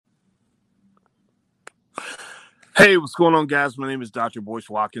Hey, what's going on, guys? My name is Dr. Boyce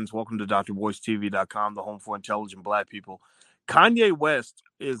Watkins. Welcome to drboycetv.com, the home for intelligent black people. Kanye West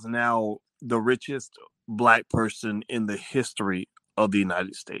is now the richest black person in the history of the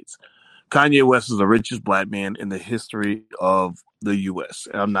United States. Kanye West is the richest black man in the history of the U.S.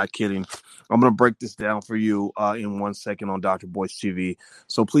 And I'm not kidding. I'm going to break this down for you in 1 second on Dr. Boyce TV.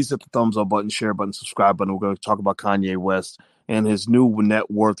 So please hit the thumbs up button, share button, subscribe button. We're going to talk about Kanye West and his new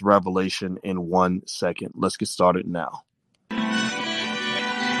net worth revelation in 1 second. Let's get started now.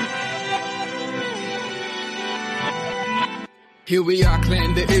 Here we are,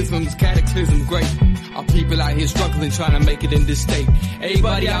 clan the isms, cataclysm great. Our people out here struggling, trying to make it in this state.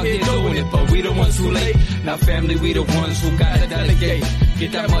 Everybody out here doing it, but we the ones too late. Now family, we the ones who gotta delegate.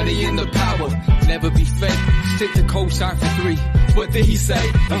 Get that money in the power, never be fake. Stick to co-sign for 3. What did he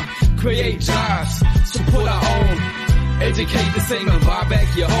say? Create jobs, support our own. Educate the same and buy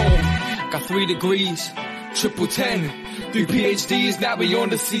back your home. Got 3 degrees, triple 10. 3 PhDs, now we on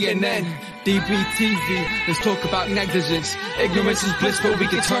the CNN. DBTV, let's talk about negligence. Ignorance is bliss, but we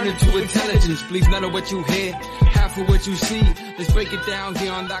can turn it to intelligence. Believe none of what you hear, half of what you see. Let's break it down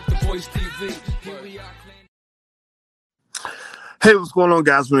here on Dr. Boyce TV. Here we are. Hey, what's going on,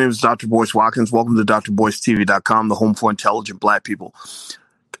 guys? My name is Dr. Boyce Watkins. Welcome to drboycetv.com, the home for intelligent black people.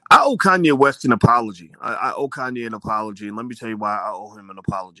 I owe Kanye West an apology. I owe Kanye an apology, and let me tell you why I owe him an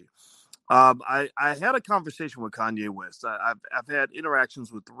apology. I had a conversation with Kanye West. I've had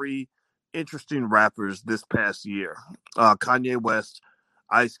interactions with 3 interesting rappers this past year. Kanye West,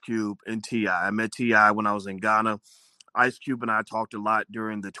 Ice Cube, and T.I. I met T.I. when I was in Ghana. Ice Cube and I talked a lot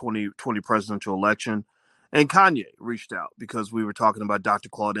during the 2020 presidential election. And Kanye reached out because we were talking about Dr.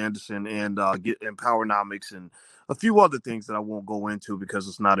 Claude Anderson and Powernomics and a few other things that I won't go into because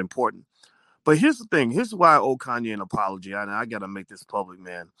it's not important. But here's the thing. Here's why I owe Kanye an apology. I got to make this public,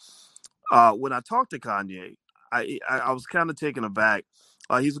 man. When I talked to Kanye, I was kind of taken aback.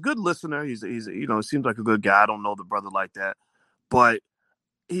 He's a good listener. He's seems like a good guy. I don't know the brother like that, but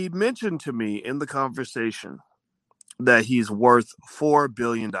he mentioned to me in the conversation that he's worth $4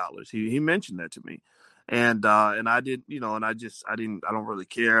 billion. He mentioned that to me, and I didn't, I don't really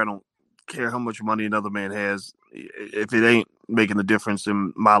care. I don't care how much money another man has. If it ain't making a difference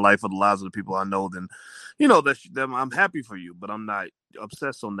in my life or the lives of the people I know, then, I'm happy for you, but I'm not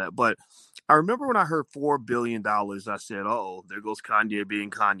obsessed on that. But I remember when I heard $4 billion, I said, oh, there goes Kanye being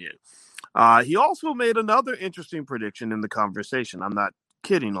Kanye. He also made another interesting prediction in the conversation. I'm not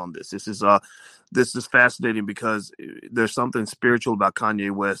kidding on this. This is fascinating because there's something spiritual about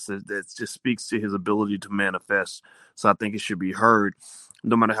Kanye West that just speaks to his ability to manifest. So I think it should be heard,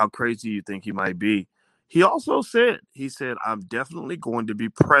 no matter how crazy you think he might be. He also said, I'm definitely going to be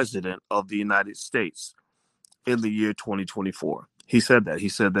president of the United States in the year 2024. He said that. He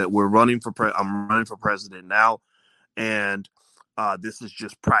said that I'm running for president now, and this is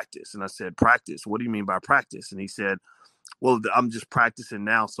just practice. And I said, practice? What do you mean by practice? And he said, well, I'm just practicing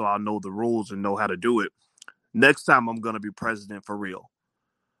now so I'll know the rules and know how to do it. Next time I'm going to be president for real.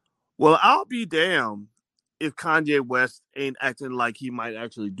 Well, I'll be damned if Kanye West ain't acting like he might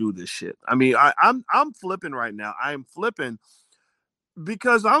actually do this shit. I mean, I'm flipping right now. I am flipping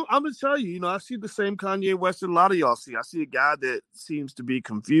because I'm going to tell you, I see the same Kanye West that a lot of y'all see. I see a guy that seems to be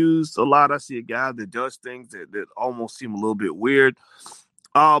confused a lot. I see a guy that does things that almost seem a little bit weird.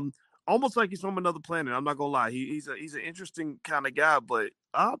 Almost like he's from another planet. I'm not going to lie. He's an interesting kind of guy, but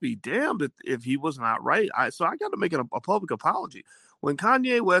I'll be damned if he was not right. So I got to make a public apology. When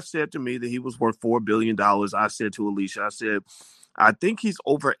Kanye West said to me that he was worth $4 billion, I said to Alicia, I said, I think he's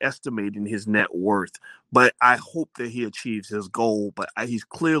overestimating his net worth, but I hope that he achieves his goal. But he's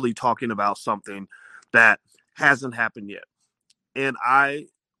clearly talking about something that hasn't happened yet. And I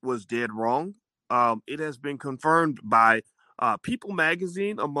was dead wrong. It has been confirmed by People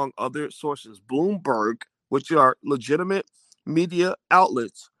Magazine, among other sources, Bloomberg, which are legitimate media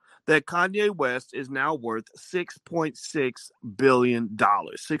outlets, that Kanye West is now worth $6.6 billion.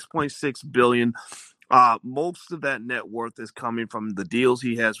 $6.6 billion. Most of that net worth is coming from the deals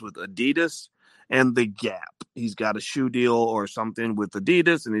he has with Adidas and the Gap. He's got a shoe deal or something with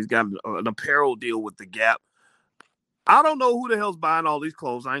Adidas, and he's got an apparel deal with the Gap. I don't know who the hell's buying all these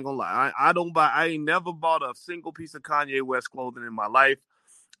clothes. I ain't gonna lie. I ain't never bought a single piece of Kanye West clothing in my life.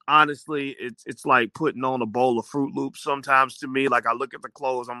 Honestly, it's like putting on a bowl of Fruit Loops sometimes to me. Like I look at the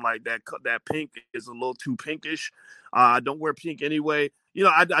clothes, I'm like, that pink is a little too pinkish. I don't wear pink anyway.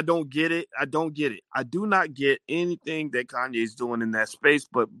 I don't get it. I don't get it. I do not get anything that Kanye's doing in that space,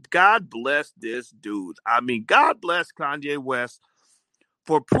 but God bless this dude. I mean, God bless Kanye West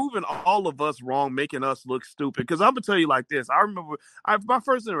for proving all of us wrong, making us look stupid. Because I'm going to tell you like this. I remember my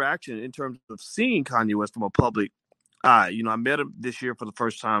first interaction in terms of seeing Kanye West from a public I met him this year for the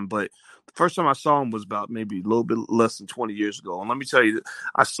first time, but the first time I saw him was about maybe a little bit less than 20 years ago. And let me tell you,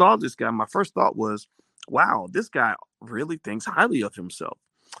 I saw this guy. My first thought was, wow, this guy really thinks highly of himself.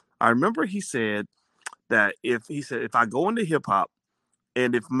 I remember he said that if I go into hip hop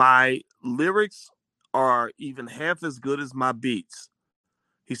and if my lyrics are even half as good as my beats,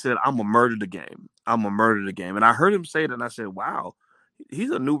 he said, I'm gonna murder the game. I'm gonna murder the game. And I heard him say it and I said, wow, he's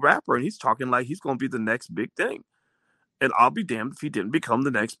a new rapper and he's talking like he's gonna be the next big thing. And I'll be damned if he didn't become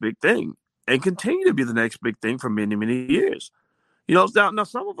the next big thing and continue to be the next big thing for many, many years. Now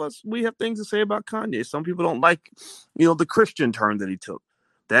some of us, we have things to say about Kanye. Some people don't like, the Christian turn that he took.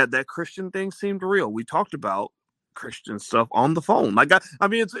 That Christian thing seemed real. We talked about Christian stuff on the phone. Like,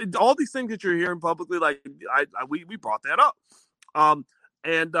 it's all these things that you're hearing publicly. Like, we brought that up. Um,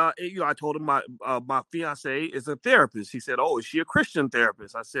 and I told him my fiance is a therapist. He said, "Oh, is she a Christian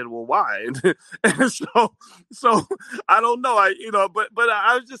therapist?" I said, "Well, why?" And so I don't know. But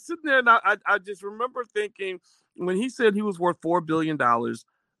I was just sitting there, and I just remember thinking when he said he was worth $4 billion.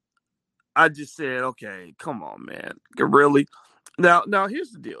 I just said, "Okay, come on, man, really." Now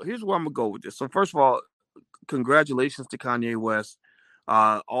here's the deal. Here's where I'm gonna go with this. So first of all, congratulations to Kanye West.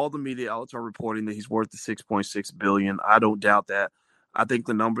 All the media outlets are reporting that he's worth the 6.6 billion. I don't doubt that. I think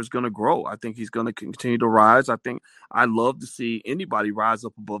the number is going to grow. I think he's going to continue to rise. I love to see anybody rise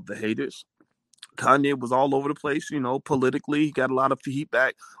up above the haters. Kanye was all over the place, politically. He got a lot of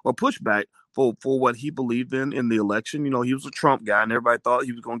feedback or pushback for what he believed in the election. He was a Trump guy, and everybody thought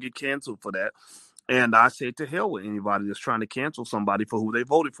he was going to get canceled for that. And I say to hell with anybody that's trying to cancel somebody for who they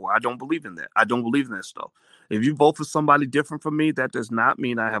voted for. I don't believe in that. I don't believe in that stuff. If you vote for somebody different from me, that does not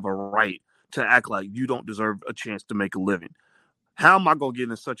mean I have a right to act like you don't deserve a chance to make a living. How am I going to get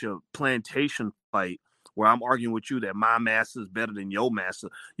in such a plantation fight where I'm arguing with you that my master is better than your master?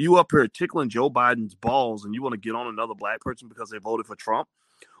 You up here tickling Joe Biden's balls and you want to get on another black person because they voted for Trump?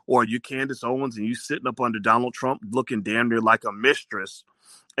 Or you Candace Owens and you sitting up under Donald Trump looking damn near like a mistress,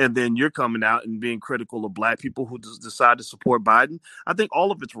 and then you're coming out and being critical of black people who decide to support Biden? I think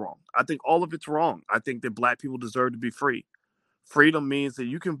all of it's wrong. I think that black people deserve to be free. Freedom means that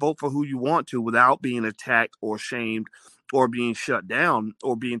you can vote for who you want to without being attacked or shamed or being shut down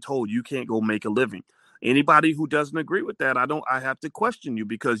or being told you can't go make a living. Anybody who doesn't agree with that, I have to question you,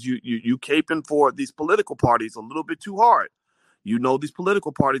 because you caping for these political parties a little bit too hard. These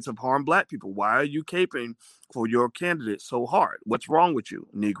political parties have harmed black people. Why are you caping for your candidate so hard? What's wrong with you,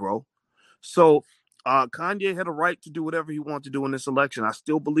 Negro? So Kanye had a right to do whatever he wanted to do in this election. I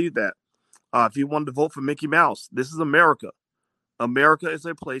still believe that. If he wanted to vote for Mickey Mouse, this is America. America is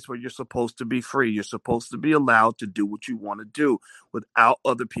a place where you're supposed to be free. You're supposed to be allowed to do what you want to do without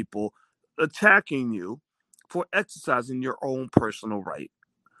other people attacking you for exercising your own personal right.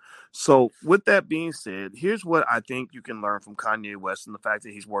 So with that being said, here's what I think you can learn from Kanye West and the fact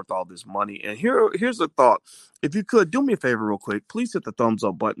that he's worth all this money. And here's a thought. If you could do me a favor real quick, please hit the thumbs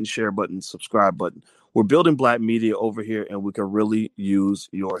up button, share button, subscribe button. We're building black media over here and we can really use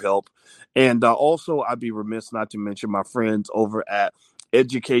your help. And also, I'd be remiss not to mention my friends over at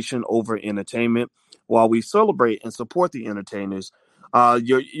Education Over Entertainment. While we celebrate and support the entertainers,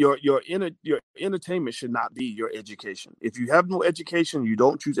 your entertainment should not be your education. If you have no education, you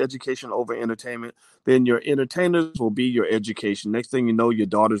don't choose education over entertainment, then your entertainers will be your education. Next thing you know, your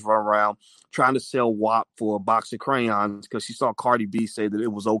daughters run around trying to sell WAP for a box of crayons because she saw Cardi B say that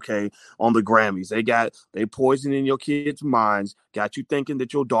it was okay on the Grammys. They poisoning your kids' minds, got you thinking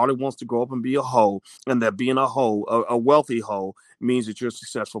that your daughter wants to grow up and be a hoe, and that being a hoe, a wealthy hoe, means that you're a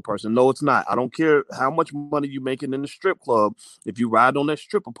successful person. No, it's not. I don't care how much money you're making in the strip club. If you ride on that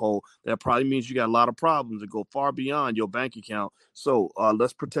stripper pole, that probably means you got a lot of problems that go far beyond your bank account. So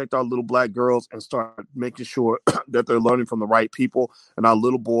let's protect our little black girls and start making sure that they're learning from the right people, and our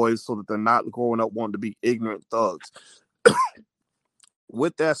little boys, so that they're not growing up wanting to be ignorant thugs.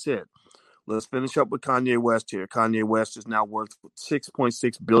 With that said, let's finish up with Kanye West here. Kanye West is now worth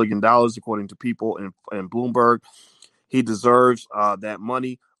 $6.6 billion, according to People and Bloomberg. He deserves that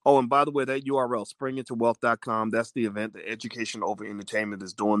money. Oh, and by the way, that URL, springintowealth.com, that's the event that Education Over Entertainment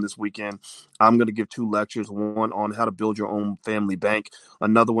is doing this weekend. I'm going to give 2 lectures, one on how to build your own family bank,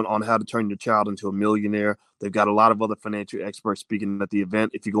 another one on how to turn your child into a millionaire. They've got a lot of other financial experts speaking at the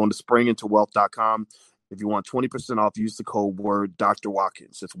event. If you go into springintowealth.com, if you want 20% off, use the code word Dr.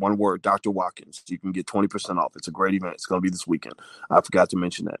 Watkins. It's one word, Dr. Watkins. You can get 20% off. It's a great event. It's going to be this weekend. I forgot to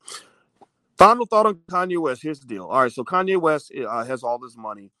mention that. Final thought on Kanye West. Here's the deal. All right, so Kanye West has all this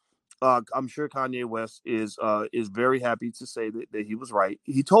money. I'm sure Kanye West is very happy to say that he was right.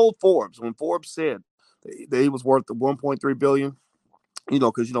 He told Forbes, when Forbes said that he was worth $1.3 billion,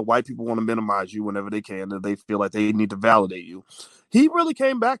 because white people want to minimize you whenever they can, and they feel like they need to validate you. He really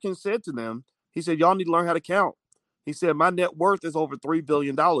came back and said to them, he said, y'all need to learn how to count. He said, my net worth is over $3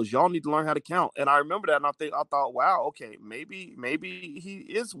 billion. Y'all need to learn how to count. And I remember that, and I thought, wow, okay, maybe he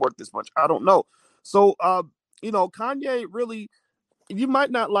is worth this much. I don't know. So, Kanye really, you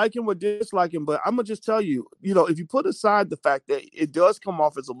might not like him or dislike him, but I'm going to just tell you, if you put aside the fact that it does come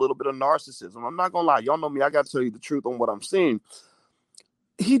off as a little bit of narcissism, I'm not going to lie. Y'all know me. I got to tell you the truth on what I'm seeing.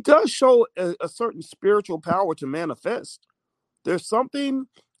 He does show a certain spiritual power to manifest. There's something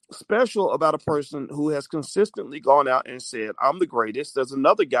special about a person who has consistently gone out and said, I'm the greatest. There's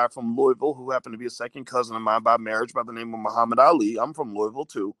another guy from Louisville who happened to be a second cousin of mine by marriage by the name of Muhammad Ali. I'm from Louisville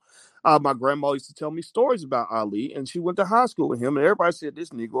too. My grandma used to tell me stories about Ali, and she went to high school with him, and everybody said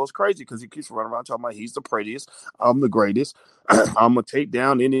this Negro is crazy because he keeps running around talking about he's the prettiest, I'm the greatest, I'm going to take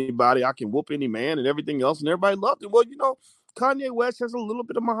down anybody, I can whoop any man and everything else, and everybody loved it. Well, Kanye West has a little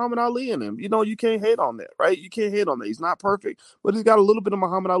bit of Muhammad Ali in him. You can't hate on that, right? You can't hate on that. He's not perfect, but he's got a little bit of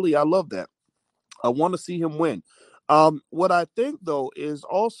Muhammad Ali. I love that. I want to see him win. What I think, though, is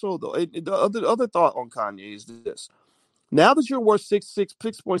also, the other thought on Kanye is this. Now that you're worth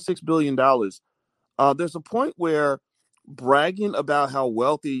 $6.6 billion, there's a point where bragging about how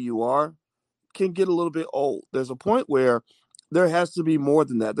wealthy you are can get a little bit old. There's a point where there has to be more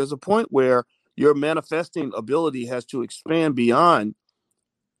than that. There's a point where your manifesting ability has to expand beyond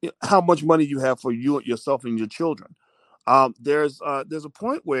how much money you have for you, yourself, and your children. There's a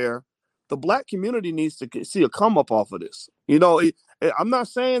point where the Black community needs to see a come up off of this. I'm not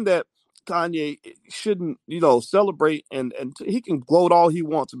saying that Kanye shouldn't, celebrate and he can gloat all he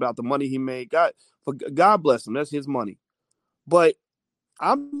wants about the money he made. God bless him. That's his money. But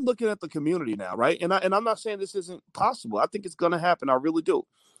I'm looking at the community now, right? And I'm not saying this isn't possible. I think it's going to happen. I really do.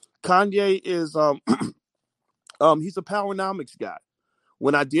 Kanye is he's a powernomics guy.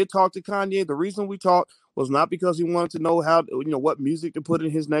 When I did talk to Kanye, the reason we talked was not because he wanted to know what music to put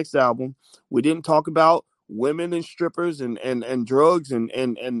in his next album. We didn't talk about women and strippers and drugs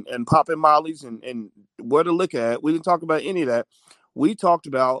and popping mollies and where to look at. We didn't talk about any of that. We talked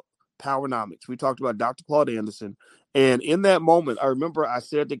about powernomics. We talked about Dr. Claude Anderson. And in that moment, I remember I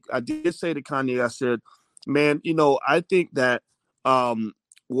did say to Kanye, I said, man, I think that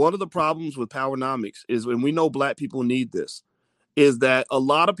one of the problems with powernomics is when we know Black people need this, is that a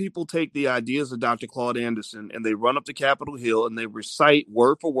lot of people take the ideas of Dr. Claude Anderson and they run up to Capitol Hill and they recite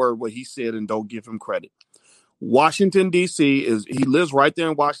word for word what he said and don't give him credit. Washington, D.C. he lives right there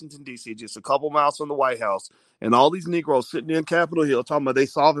in Washington, D.C., just a couple miles from the White House. And all these Negroes sitting in Capitol Hill talking about they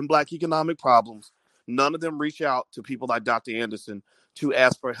solving Black economic problems. None of them reach out to people like Dr. Anderson to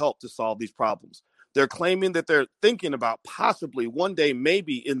ask for help to solve these problems. They're claiming that they're thinking about possibly one day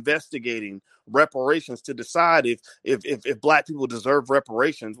maybe investigating reparations to decide if Black people deserve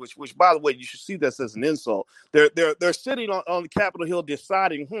reparations, which by the way, you should see this as an insult. They're sitting on Capitol Hill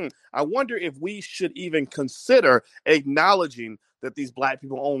deciding, I wonder if we should even consider acknowledging that these Black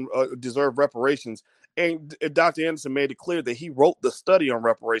people deserve reparations. And Dr. Anderson made it clear that he wrote the study on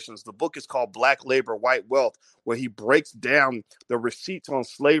reparations. The book is called Black Labor, White Wealth, where he breaks down the receipts on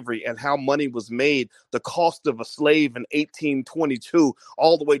slavery and how money was made, the cost of a slave in 1822,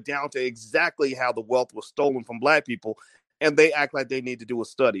 all the way down to exactly how the wealth was stolen from Black people. And they act like they need to do a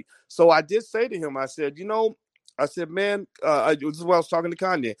study. So I did say to him, I said, man, this is what I was talking to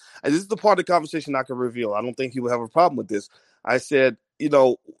Kanye. And this is the part of the conversation I can reveal. I don't think he would have a problem with this. I said,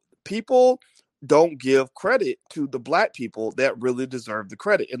 people don't give credit to the Black people that really deserve the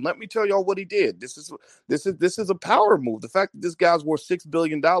credit. And let me tell y'all what he did. This is a power move. The fact that this guy's worth $6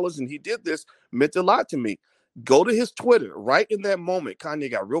 billion and he did this meant a lot to me. Go to his Twitter. Right in that moment,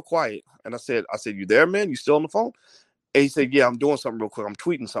 Kanye got real quiet. And I said, you there, man? You still on the phone? And he said, yeah, I'm doing something real quick. I'm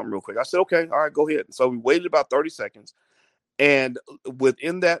tweeting something real quick. I said, okay, all right, go ahead. So we waited about 30 seconds. And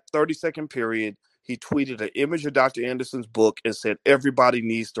within that 30-second period, he tweeted an image of Dr. Anderson's book and said, everybody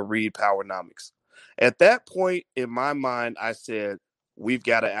needs to read Powernomics. At that point, in my mind, I said, we've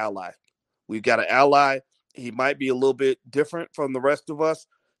got an ally. We've got an ally. He might be a little bit different from the rest of us.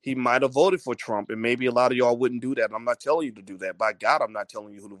 He might have voted for Trump, and maybe a lot of y'all wouldn't do that. And I'm not telling you to do that. By God, I'm not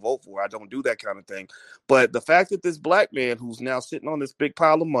telling you who to vote for. I don't do that kind of thing. But the fact that this Black man who's now sitting on this big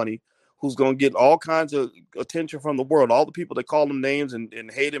pile of money, who's going to get all kinds of attention from the world, all the people that call him names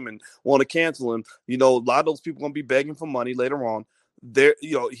and hate him and want to cancel him, a lot of those people are going to be begging for money later on.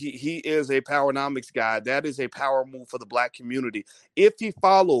 He is a powernomics guy. That is a power move for the Black community. If he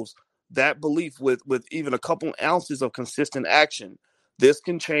follows that belief with even a couple ounces of consistent action, this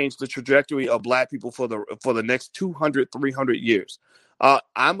can change the trajectory of Black people for the next 200, 300 years.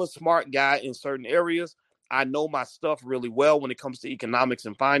 I'm a smart guy in certain areas. I know my stuff really well when it comes to economics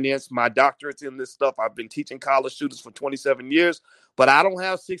and finance. My doctorate's in this stuff. I've been teaching college students for 27 years, but I don't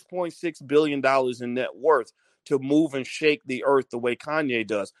have $6.6 billion in net worth to move and shake the earth the way Kanye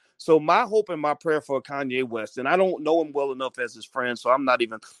does. So my hope and my prayer for Kanye West, and I don't know him well enough as his friend, so I'm not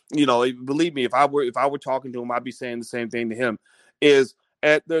even, believe me, if I were talking to him, I'd be saying the same thing to him, is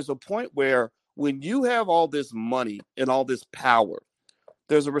there's a point where when you have all this money and all this power,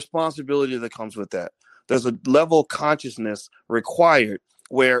 there's a responsibility that comes with that. There's a level of consciousness required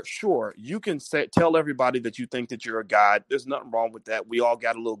where, sure, you can tell everybody that you think that you're a God. There's nothing wrong with that. We all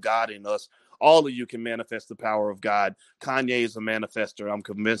got a little God in us. All of you can manifest the power of God. Kanye is a manifester. I'm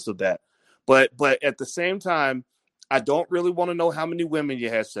convinced of that. But at the same time, I don't really want to know how many women you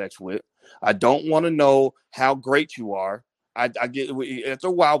had sex with. I don't want to know how great you are. I get after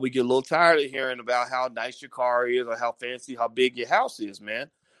a while we get a little tired of hearing about how nice your car is or how fancy, how big your house is, man.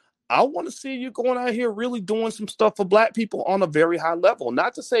 I want to see you going out here really doing some stuff for black people on a very high level.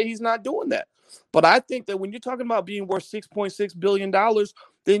 Not to say he's not doing that, but I think that when you're talking about being worth $6.6 billion,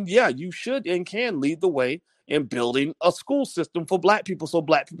 then yeah, you should and can lead the way in building a school system for black people so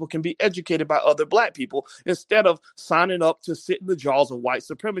black people can be educated by other black people instead of signing up to sit in the jaws of white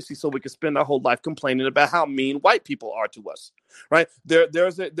supremacy so we can spend our whole life complaining about how mean white people are to us, right?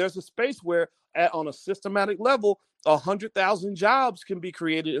 There's a space where on a systematic level, 100,000 jobs can be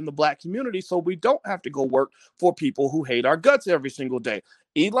created in the black community so we don't have to go work for people who hate our guts every single day.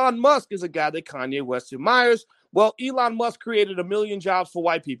 Elon Musk is a guy that Kanye West admires. Well, Elon Musk created 1 million jobs for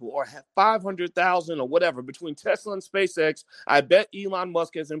white people, or 500,000 or whatever between Tesla and SpaceX. I bet Elon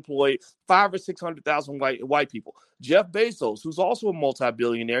Musk has employed 500,000 or 600,000 white people. Jeff Bezos, who's also a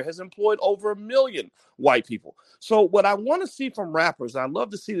multi-billionaire, has employed over 1 million white people. So what I want to see from rappers, I love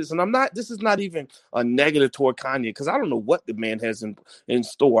to see this, and this is not even a negative toward Kanye, because I don't know what the man has in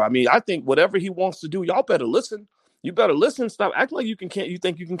store. I mean, I think whatever he wants to do, y'all better listen. You better listen. Stop acting like you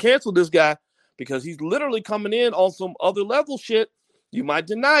think you can cancel this guy, because he's literally coming in on some other level shit. You might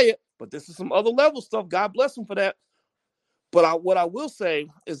deny it, but this is some other level stuff. God bless him for that. But what I will say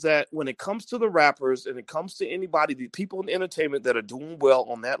is that when it comes to the rappers and it comes to anybody, the people in entertainment that are doing well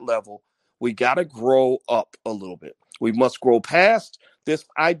on that level, we got to grow up a little bit. We must grow past this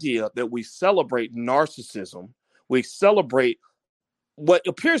idea that we celebrate narcissism. We celebrate what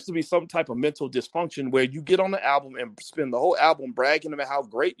appears to be some type of mental dysfunction where you get on the album and spend the whole album bragging about how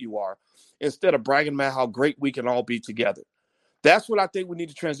great you are instead of bragging about how great we can all be together. That's what I think we need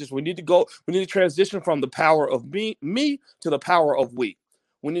to transition. We need to transition from the power of me to the power of we.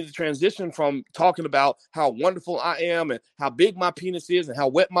 We need to transition from talking about how wonderful I am and how big my penis is and how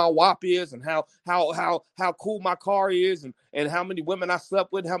wet my wop is and how cool my car is and how many women I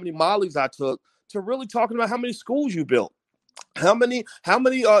slept with, how many mollies I took, to really talking about how many schools you built. How many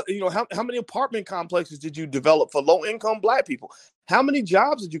apartment complexes did you develop for low-income black people? How many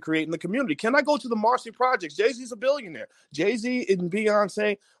jobs did you create in the community? Can I go to the Marcy Projects? Jay-Z's a billionaire. Jay-Z and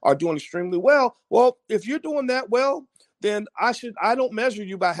Beyonce are doing extremely well. Well, if you're doing that well, then I don't measure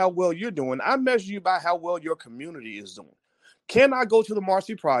you by how well you're doing. I measure you by how well your community is doing. Can I go to the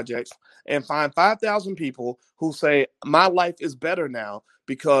Marcy Projects and find 5,000 people who say my life is better now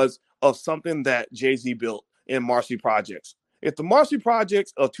because of something that Jay-Z built in Marcy Projects? If the Marcy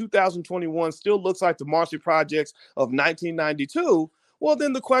Projects of 2021 still looks like the Marcy Projects of 1992, well,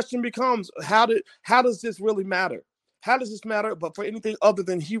 then the question becomes, how does this really matter? How does this matter but for anything other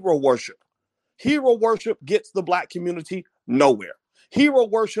than hero worship? Hero worship gets the black community nowhere. Hero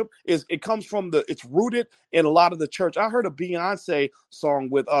worship it's rooted in a lot of the church. I heard a Beyonce song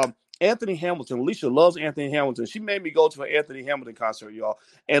with Anthony Hamilton. Alicia loves Anthony Hamilton. She made me go to an Anthony Hamilton concert, y'all.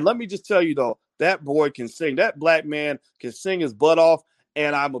 And let me just tell you, though, that boy can sing. That black man can sing his butt off.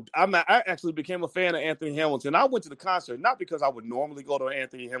 And I actually became a fan of Anthony Hamilton. I went to the concert, not because I would normally go to an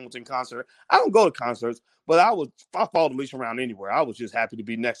Anthony Hamilton concert. I don't go to concerts, but I followed Alicia around anywhere. I was just happy to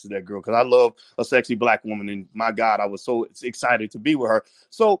be next to that girl because I love a sexy black woman. And my God, I was so excited to be with her.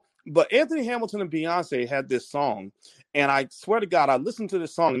 So, but Anthony Hamilton and Beyonce had this song. And I swear to God, I listened to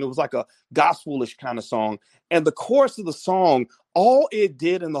this song and it was like a gospelish kind of song. And the chorus of the song, all it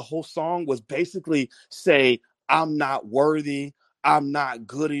did in the whole song was basically say, I'm not worthy. I'm not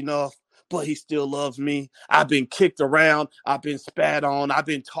good enough, but he still loves me. I've been kicked around. I've been spat on. I've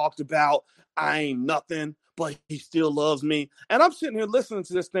been talked about. I ain't nothing, but he still loves me. And I'm sitting here listening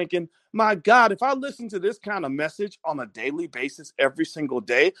to this thinking, my God, if I listen to this kind of message on a daily basis every single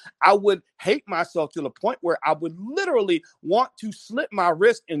day, I would hate myself to the point where I would literally want to slit my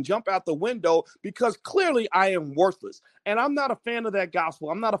wrist and jump out the window because clearly I am worthless. And I'm not a fan of that gospel.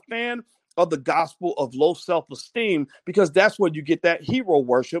 I'm not a fan of the gospel of low self-esteem, because that's where you get that hero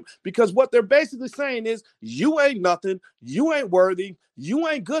worship. Because what they're basically saying is, you ain't nothing, you ain't worthy, you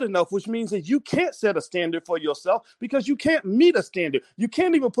ain't good enough, which means that you can't set a standard for yourself because you can't meet a standard. You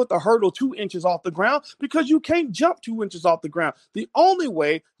can't even put the hurdle 2 inches off the ground because you can't jump 2 inches off the ground. The only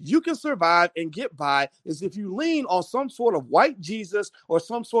way you can survive and get by is if you lean on some sort of white Jesus or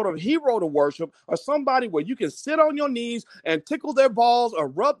some sort of hero to worship, or somebody where you can sit on your knees and tickle their balls or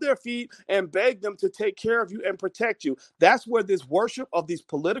rub their feet and beg them to take care of you and protect you. That's where this worship of these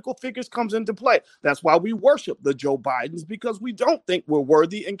political figures comes into play. That's why we worship the Joe Bidens, because we don't think we're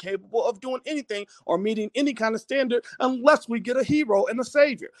worthy and capable of doing anything or meeting any kind of standard unless we get a hero and a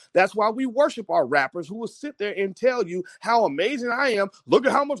savior. That's why we worship our rappers who will sit there and tell you how amazing I am. Look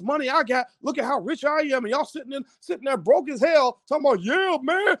at how much money I got. Look at how rich I am. And y'all sitting there broke as hell talking about, yeah,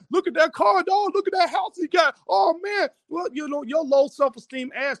 man, look at that car, dog. Look at that house he got. Oh, man. Well, you know, your low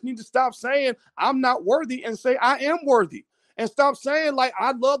self-esteem ass need to stop saying I'm not worthy and say I am worthy. And stop saying, like,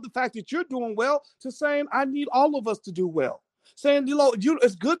 I love the fact that you're doing well, to saying I need all of us to do well. Saying, you know,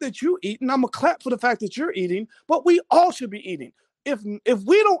 it's good that you eat, and I'm going to clap for the fact that you're eating, but we all should be eating. If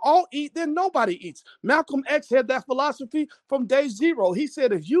we don't all eat, then nobody eats. Malcolm X had that philosophy from day zero. He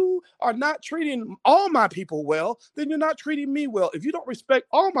said, if you are not treating all my people well, then you're not treating me well. If you don't respect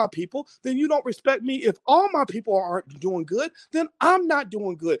all my people, then you don't respect me. If all my people aren't doing good, then I'm not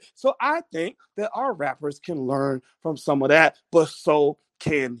doing good. So I think that our rappers can learn from some of that, but so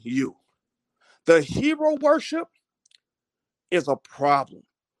can you. The hero worship is a problem.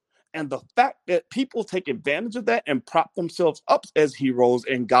 And the fact that people take advantage of that and prop themselves up as heroes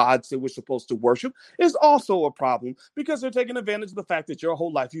and gods that we're supposed to worship is also a problem, because they're taking advantage of the fact that your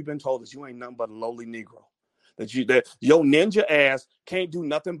whole life you've been told that you ain't nothing but a lowly Negro. That your ninja ass can't do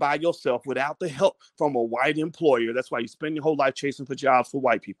nothing by yourself without the help from a white employer. That's why you spend your whole life chasing for jobs for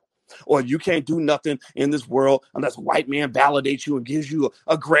white people. Or you can't do nothing in this world unless a white man validates you and gives you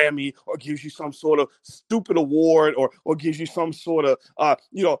a Grammy, or gives you some sort of stupid award, or gives you some sort of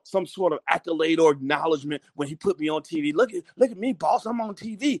some sort of accolade or acknowledgement when he put me on TV. Look at me, boss. I'm on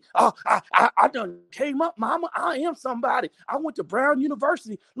TV. Oh, I done came up, mama. I am somebody. I went to Brown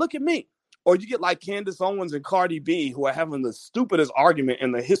University. Look at me. Or you get like Candace Owens and Cardi B, who are having the stupidest argument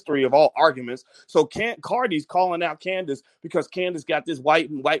in the history of all arguments. So Cardi's calling out Candace because Candace got this white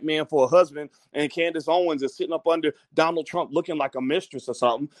man for a husband, and Candace Owens is sitting up under Donald Trump looking like a mistress or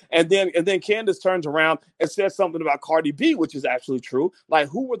something. And then Candace turns around and says something about Cardi B, which is actually true. Like,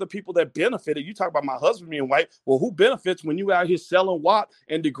 who were the people that benefited? You talk about my husband being white. Well, who benefits when you out here selling WAP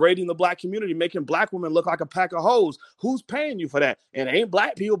and degrading the black community, making black women look like a pack of hoes? Who's paying you for that? And it ain't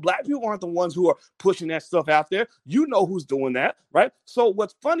black people. Black people aren't the ones who are pushing that stuff out there. You know who's doing that, right? So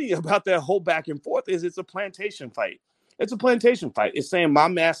what's funny about that whole back and forth is it's a plantation fight. It's a plantation fight. It's saying my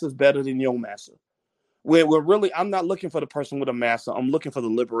master is better than your master. We're really, I'm not looking for the person with a master. I'm looking for the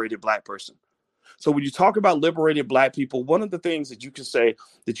liberated black person. So when you talk about liberated black people, one of the things that you can say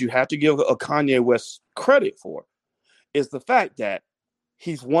that you have to give a Kanye West credit for is the fact that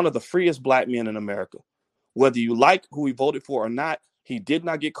he's one of the freest black men in America. Whether you like who he voted for or not, he did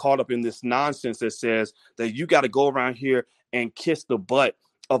not get caught up in this nonsense that says that you got to go around here and kiss the butt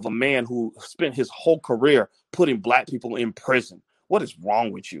of a man who spent his whole career putting black people in prison. What is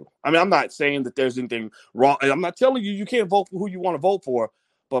wrong with you? I mean, I'm not saying that there's anything wrong. I'm not telling you can't vote for who you want to vote for.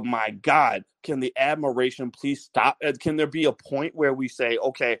 But my God, can the admiration please stop? Can there be a point where we say,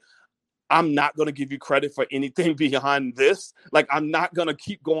 okay, I'm not going to give you credit for anything beyond this. Like, I'm not going to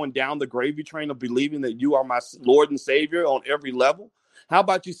keep going down the gravy train of believing that you are my Lord and Savior on every level. How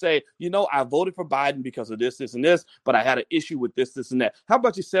about you say, I voted for Biden because of this, and this, but I had an issue with this, and that. How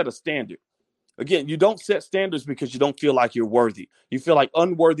about you set a standard? Again, you don't set standards because you don't feel like you're worthy. You feel like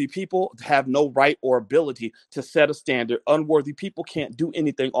unworthy people have no right or ability to set a standard. Unworthy people can't do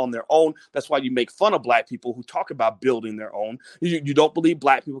anything on their own. That's why you make fun of black people who talk about building their own. You don't believe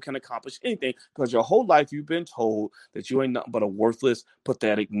black people can accomplish anything because your whole life you've been told that you ain't nothing but a worthless,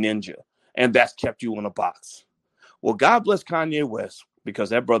 pathetic ninja. And that's kept you in a box. Well, God bless Kanye West,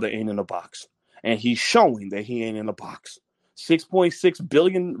 because that brother ain't in a box. And he's showing that he ain't in a box. 6.6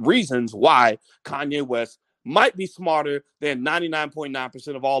 billion reasons why Kanye West might be smarter than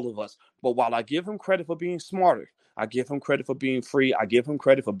 99.9% of all of us. But while I give him credit for being smarter, I give him credit for being free, I give him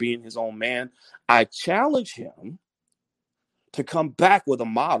credit for being his own man, I challenge him to come back with a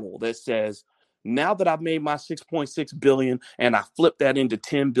model that says, now that I've made my 6.6 billion and I flip that into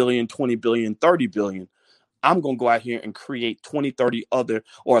 10 billion, 20 billion, 30 billion, I'm going to go out here and create 20, 30 other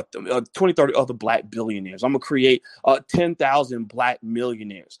black billionaires. I'm going to create 10,000 black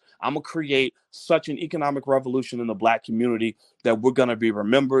millionaires. I'm going to create such an economic revolution in the black community that we're going to be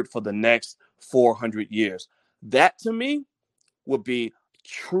remembered for the next 400 years. That to me would be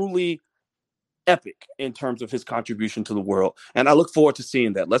truly epic in terms of his contribution to the world. And I look forward to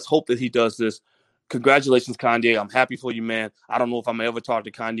seeing that. Let's hope that he does this. Congratulations, Kanye. I'm happy for you, man. I don't know if I'm going to ever talk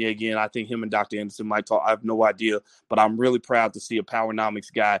to Kanye again. I think him and Dr. Anderson might talk. I have no idea. But I'm really proud to see a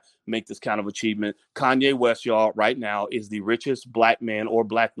Powernomics guy make this kind of achievement. Kanye West, y'all, right now is the richest black man or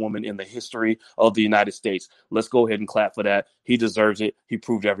black woman in the history of the United States. Let's go ahead and clap for that. He deserves it. He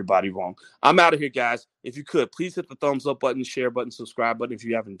proved everybody wrong. I'm out of here, guys. If you could, please hit the thumbs up button, share button, subscribe button if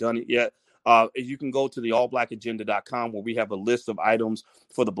you haven't done it yet. You can go to the allblackagenda.com where we have a list of items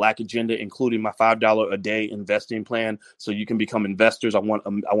for the Black Agenda, including my $5 a day investing plan. So you can become investors. I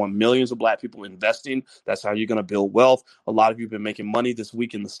want millions of black people investing. That's how you're going to build wealth. A lot of you have been making money this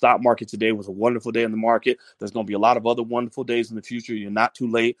week in the stock market. Today was a wonderful day in the market. There's going to be a lot of other wonderful days in the future. You're not too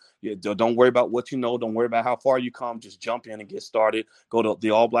late. Don't worry about what you know. Don't worry about how far you come. Just jump in and get started. Go to the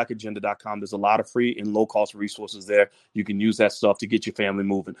allblackagenda.com. There's a lot of free and low cost resources there. You can use that stuff to get your family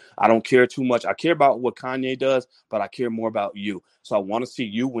moving. I don't care too much. I care about what Kanye does, but I care more about you. So I want to see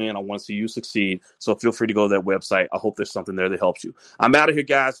you win. I want to see you succeed. So feel free to go to that website. I hope there's something there that helps you. I'm out of here,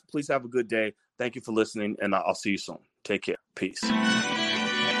 guys. Please have a good day. Thank you for listening, and I'll see you soon. Take care. Peace.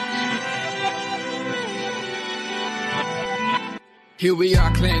 Here we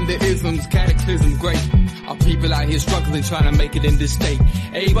are, clan the isms, cataclysm great. Our people out here struggling, trying to make it in this state.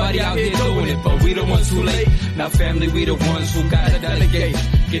 Everybody out here doing it, but we the ones who late. Now family, we the ones who gotta delegate.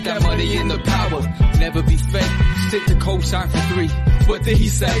 Get that money in the power, never be fake. Stick to co-sign for 3. What did he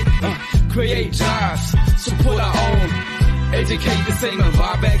say? Create jobs, support our own. Educate the same and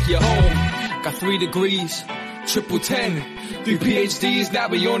buy back your home. Got 3 degrees, triple 10. 3 PhDs, now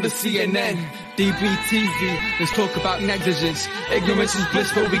we on the CNN. DBTV, let's talk about negligence. Ignorance is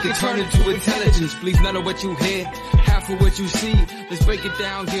bliss, but we can turn it to intelligence. Please none of what you hear, half of what you see. Let's break it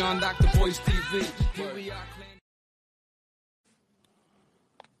down here on Dr. Boyce TV. Here we are.